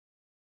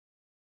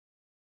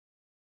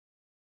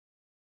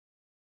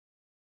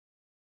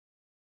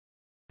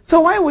So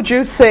why would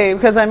you say,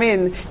 because I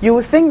mean, you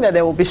would think that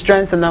there will be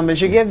strength in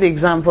numbers. You gave the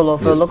example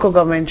of a local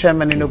government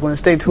chairman in Ogun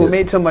State who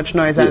made so much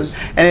noise and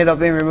ended up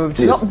being removed.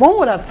 So one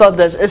would have thought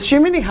that,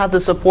 assuming he had the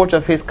support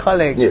of his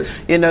colleagues,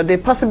 you know, they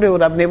possibly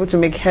would have been able to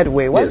make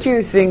headway. Why do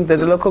you think that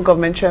the local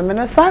government chairman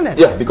are silent?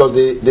 Yeah, because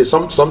they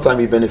sometimes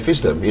it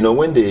benefits them. You know,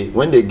 when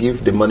they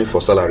give the money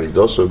for salaries,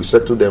 they also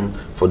settle them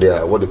for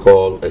their what they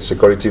call a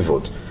security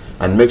vote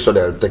and make sure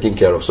they are taken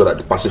care of so that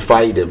they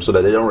pacify them so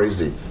that they don't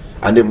raise it.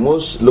 And the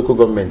most local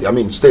government, I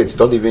mean states,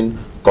 don't even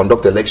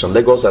conduct election.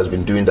 Lagos has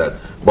been doing that.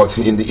 But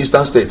in the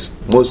eastern states,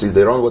 mostly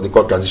they run what they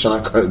call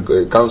transitional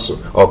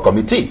council or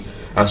committee.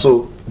 And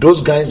so those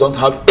guys don't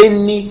have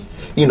any,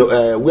 you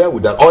know, where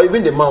would that, or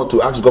even the amount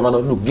to ask governor,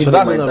 look, give me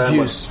my time. So that's an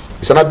abuse.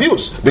 It's an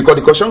abuse because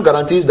the Constitution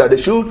guarantees that they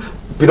should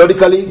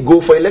periodically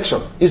go for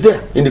election. It's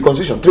there in the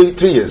Constitution,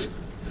 three years.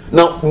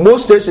 Now,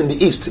 most states in the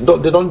East,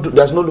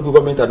 there's no local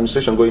government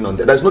administration going on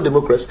there. There's no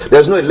democracy.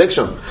 There's no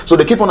election. So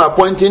they keep on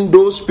appointing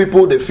those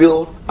people they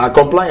feel are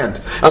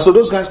compliant. And so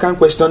those guys can't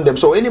question them.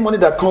 So any money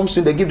that comes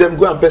in, they give them,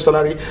 go and pay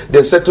salary,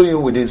 they settle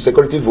you with the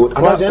security vote,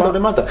 and that's the end of the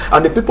matter.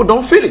 And the people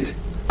don't feel it.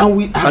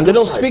 And they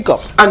don't speak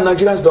up. And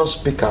Nigerians don't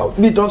speak out.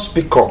 We don't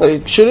speak up.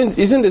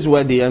 Isn't this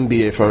where the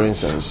NBA, for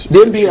instance? The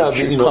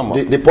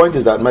NBA, the point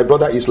is that my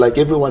brother is like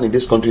everyone in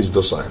this country is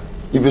docile.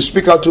 If you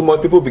speak out too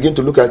much, people begin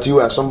to look at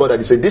you as somebody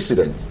that is a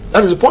dissident.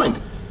 That is the point.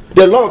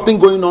 There are a lot of things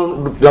going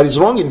on that is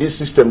wrong in this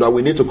system that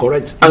we need to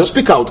correct and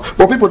speak out.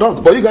 But people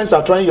don't. But you guys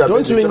are trying your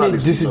best. Don't we need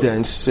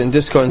dissidents in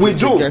this country? We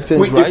do.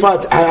 In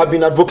fact, I have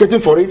been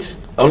advocating for it.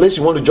 Unless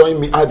you want to join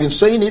me, I've been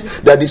saying it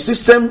that the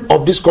system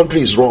of this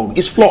country is wrong.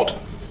 It's flawed.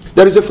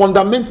 There is a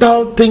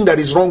fundamental thing that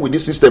is wrong with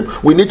this system.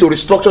 We need to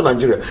restructure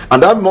Nigeria.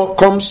 And that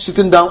comes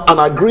sitting down and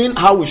agreeing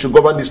how we should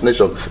govern this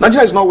nation.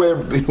 Nigeria is not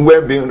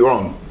where being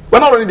wrong. We're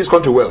not running this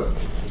country well.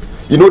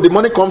 You know, the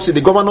money comes in,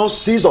 the governor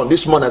sees on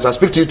this money as I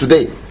speak to you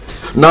today.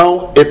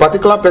 Now, a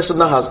particular person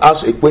now has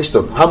asked a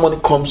question, how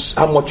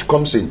much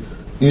comes in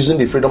using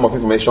the Freedom of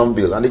Information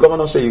Bill? And the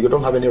governor says you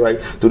don't have any right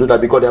to do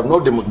that because they have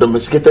not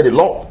domesticated the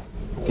law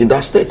in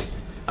that state.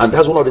 And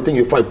that's one of the things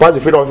you fight. Pass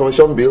the Freedom of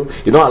Information Bill,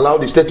 you don't allow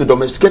the state to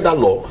domesticate that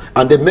law,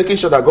 and they're making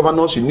sure that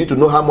governors, you need to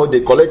know how much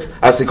they collect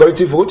as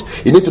security vote,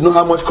 you need to know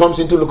how much comes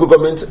into local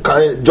government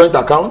joint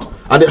account,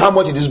 and then how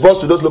much it is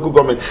disbursed to those local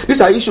governments.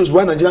 These are issues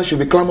where Nigerians should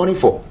be clamoring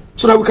for,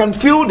 so that we can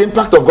feel the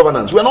impact of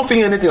governance. We are not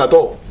feeling anything at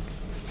all.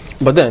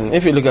 But then,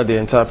 if you look at the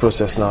entire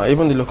process now,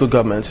 even the local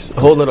governments, a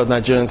whole lot of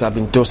Nigerians have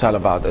been docile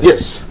about this.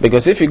 Yes.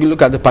 Because if you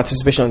look at the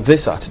participation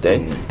this Saturday,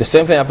 the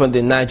same thing happened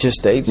in Niger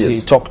State. Yes.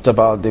 He talked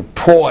about the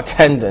poor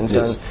attendance,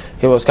 and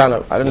he was kind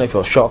of, I don't know if he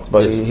was shocked,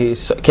 but he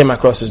came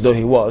across as though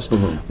he was.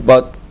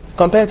 But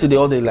compared to the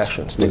other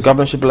elections, the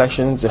governorship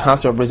elections, the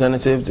House of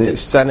Representatives, the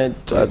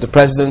Senate, the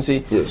presidency,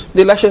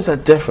 the elections are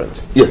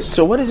different. Yes.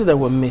 So what is it that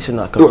we're missing?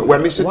 We're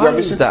missing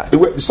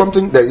that?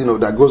 Something that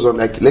that goes on,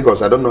 like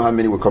Lagos. I don't know how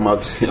many will come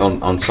out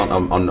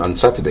on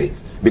Saturday,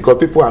 because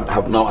people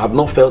have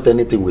not felt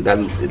anything with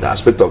that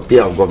aspect of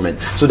fear of government,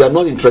 so they're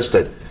not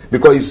interested,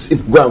 because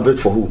it's go and vote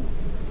for who?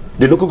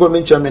 The local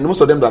government chairman,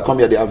 most of them that come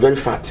here, they are very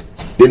fat.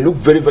 They look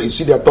very, you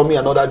see their tummy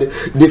and all that.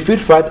 They feel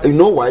fat. You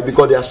know why?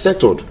 Because they are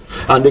settled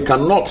and they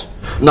cannot.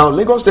 Now,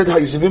 Lagos State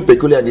is even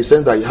peculiar in the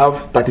sense that you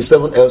have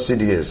 37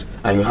 LCDs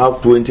and you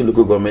have 20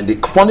 local government. The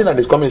funding that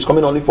is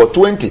coming only for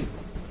 20.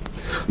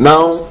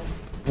 Now,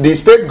 the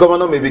state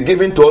governor may be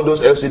giving to all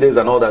those LCDs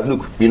and all that.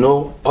 Look, you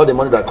know, all the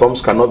money that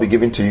comes cannot be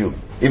given to you,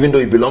 even though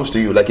it belongs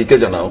to you. Like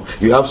Ikeja now,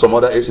 you have some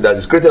other LCD that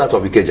is created out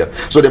of Ikeja.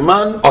 So the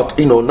man,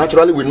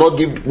 naturally will not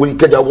give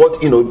Ikeja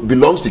what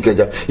belongs to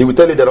Ikeja. He will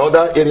tell you there are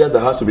other areas that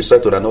has to be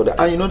settled and all that.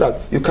 And you know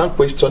that you can't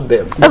question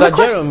them. But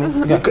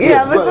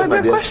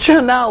the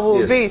question now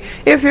will be: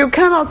 if you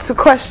cannot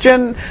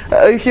question,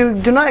 if you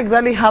do not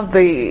exactly have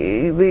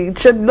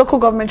the local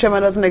government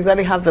chairman doesn't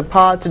exactly have the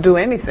power to do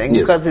anything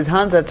because his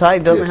hands are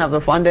tied, doesn't have the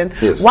funding.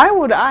 Why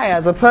would I,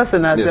 as a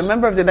person, as a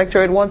member of the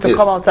electorate, want to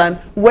come out and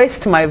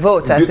waste my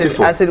vote,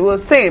 as it will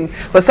seem,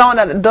 for someone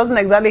that doesn't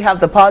exactly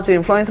have the power to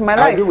influence my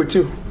life? I agree with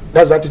you.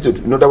 That's the attitude.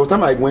 You know, there was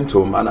time I went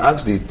home and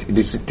asked the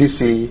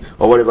TC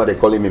or whatever they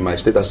call him in my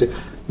state. I said,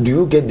 "Do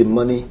you get the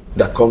money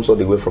that comes all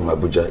the way from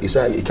Abuja?" He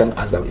said, "He can't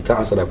answer that. He can't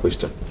answer that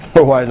question."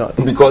 Why not?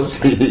 Because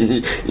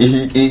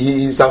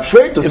he's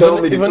afraid to tell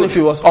me the even truth. if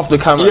he was off the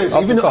camera. Yes.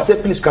 Even though I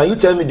said, "Please, can you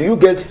tell me? Do you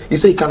get?" He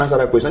said, "He can't answer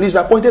that question." He's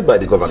appointed by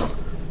the governor.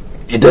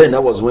 Then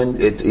that was when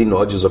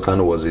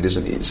Ojizokano was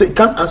it. So he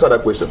can't answer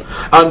that question.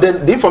 And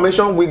then the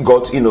information we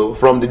got,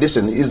 from the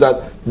listen is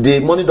that the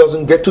money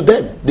doesn't get to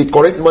them. The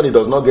correct money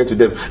does not get to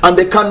them. And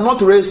they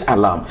cannot raise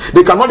alarm.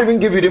 They cannot even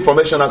give you the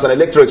information as an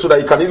electorate so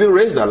that you can even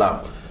raise the alarm.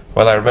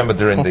 Well, I remember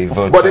during the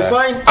vote. But they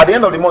sign, at the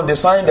end of the month, they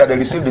sign that they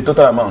receive the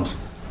total amount.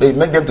 They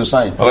make them to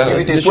sign. Well, if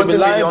it is 20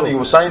 million,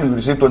 you sign, you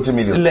receive 20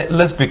 million.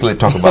 Let's quickly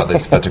talk about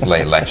this particular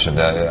election.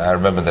 I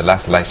remember the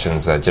last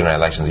elections, general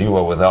elections, you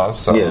were with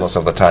us most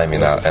of the time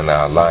in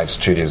our live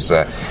studios.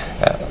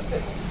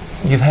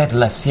 You've had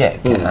less yet,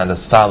 and the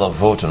style of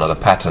voting or the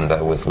pattern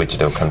with which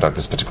they'll conduct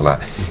this particular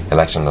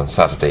election on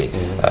Saturday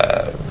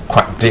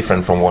quite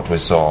different from what we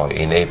saw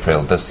in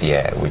April this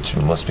year, which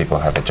most people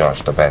have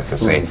adjudged the best. They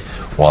say,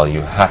 well,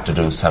 you have to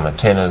do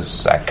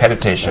simultaneous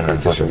accreditation and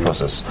voting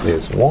process.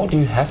 Yes. What do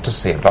you have to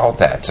say about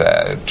that?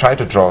 Try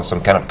to draw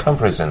some kind of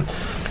comparison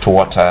to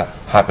what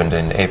happened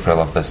in April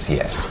of this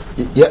year.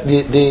 Yeah,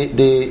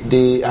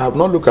 I have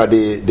not looked at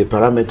the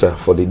parameter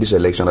for this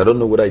election. I don't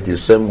know whether it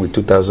is same with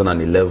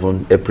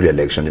 2011 April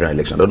election, general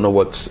election. I don't know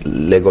what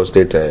Lagos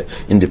State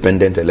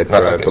Independent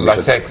Electoral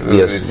Commission.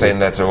 Yes, saying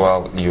that,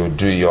 well, you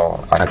do your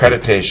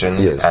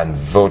accreditation and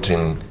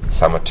voting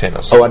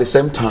simultaneously. Oh, at the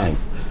same time.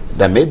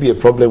 There may be a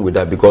problem with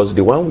that, because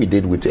the one we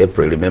did with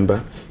April,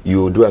 remember,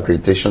 you do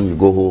accreditation, you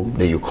go home,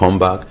 then you come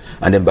back,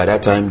 and then by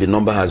that time the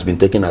number has been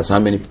taken as how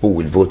many people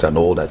will vote and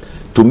all that.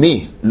 To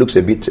me, looks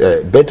a bit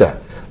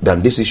better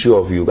than this issue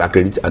of you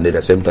accredit and at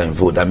the same time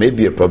vote. That may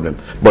be a problem,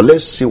 but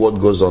let's see what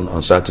goes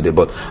on Saturday.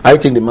 But I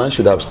think the man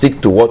should have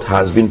stick to what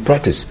has been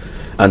practiced,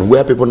 and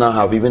where people now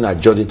have even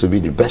adjudged it to be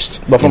the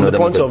best. But from the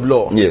point of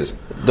law, yes,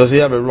 does he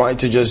have a right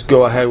to just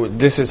go ahead with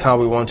this is how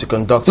we want to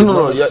conduct it?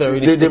 No,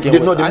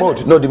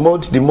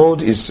 the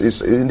mode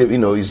is in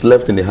the, is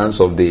left in the hands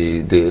of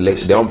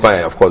the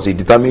umpire. Of course, he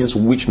determines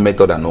which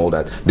method and all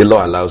that. The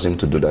law allows him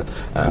to do that.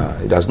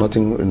 There's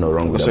nothing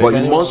wrong with that. But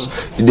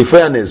the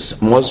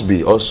fairness must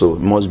be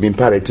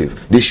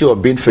imperative. The issue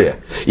of being fair.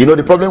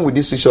 The problem with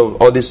this issue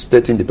of all these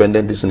state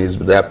independentism is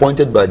they're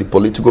appointed by the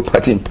political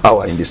party in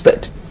power in the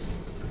state.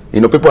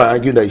 People are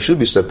arguing that it should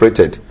be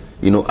separated.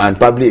 And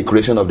probably a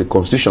creation of the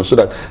constitution, so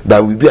that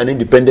there will be an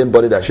independent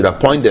body that should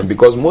appoint them,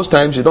 because most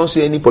times you don't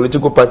see any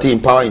political party in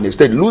power in the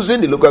state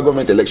losing the local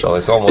government election.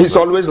 Oh, it's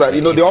always like,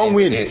 they all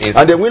win,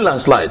 and they win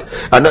landslide.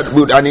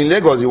 And in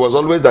Lagos, it was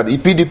always that the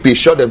PDP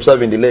shot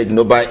themselves in the leg,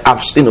 by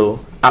abstaining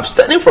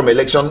from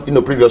election,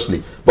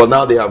 previously. But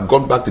now they have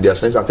gone back to their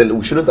sense and tell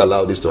we shouldn't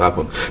allow this to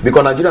happen,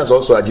 because Nigerians are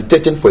also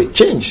agitating for a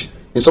change.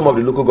 In some of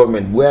the local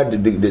government where the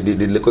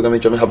local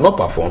government chairman have not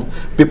performed,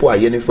 people are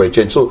yearning for a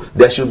change. So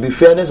there should be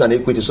fairness and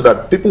equity, so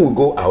that people will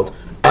go out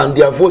and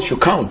their vote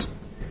should count.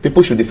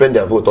 People should defend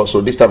their vote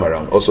also this time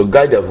around. Also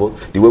guide their vote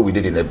the way we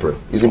did in April.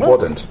 It's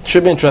important.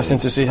 Should be interesting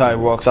to see how it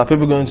works. Are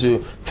people going to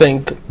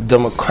think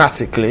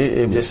democratically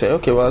if they say,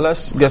 okay, well,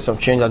 let's get some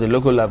change at the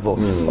local level,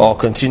 or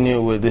continue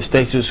with the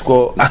status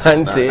quo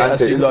ante,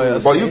 as the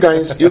lawyers say? But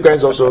you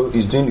guys also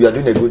you are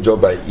doing a good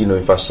job by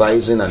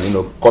emphasizing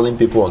and calling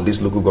people on this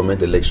local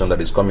government election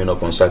that is coming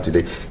up on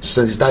Saturday,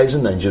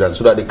 sensitizing Nigerians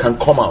so that they can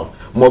come out,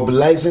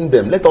 mobilizing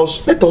them. Let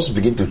us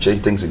begin to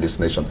change things in this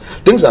nation.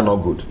 Things are not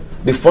good.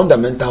 The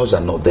fundamentals are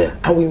not there,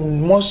 and we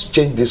must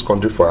change this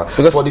country for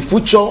the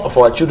future of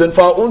our children,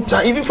 for our own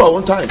time, even for our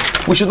own time.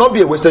 We should not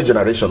be a wasted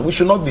generation. We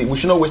should not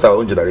waste our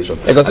own generation.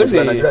 Because if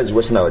Nigeria is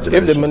wasting our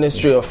generation. If the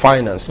Ministry of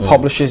Finance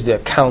publishes the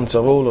accounts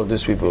of all of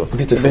these people,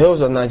 it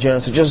behoves on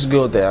Nigerians to just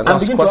go there and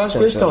ask begin to ask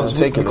questions.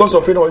 Because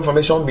of freedom of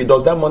information,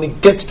 does that money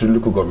get to the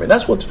local government?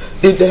 That's what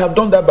they have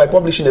done, that by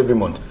publishing every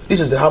month.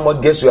 This is how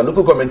much gets to your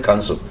local government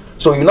council.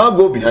 So you now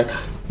go behind.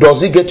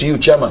 Does it get to you,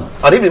 chairman?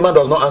 And if the man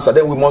does not answer,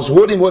 then we must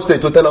hold him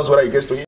hostage to tell us whether it gets to him.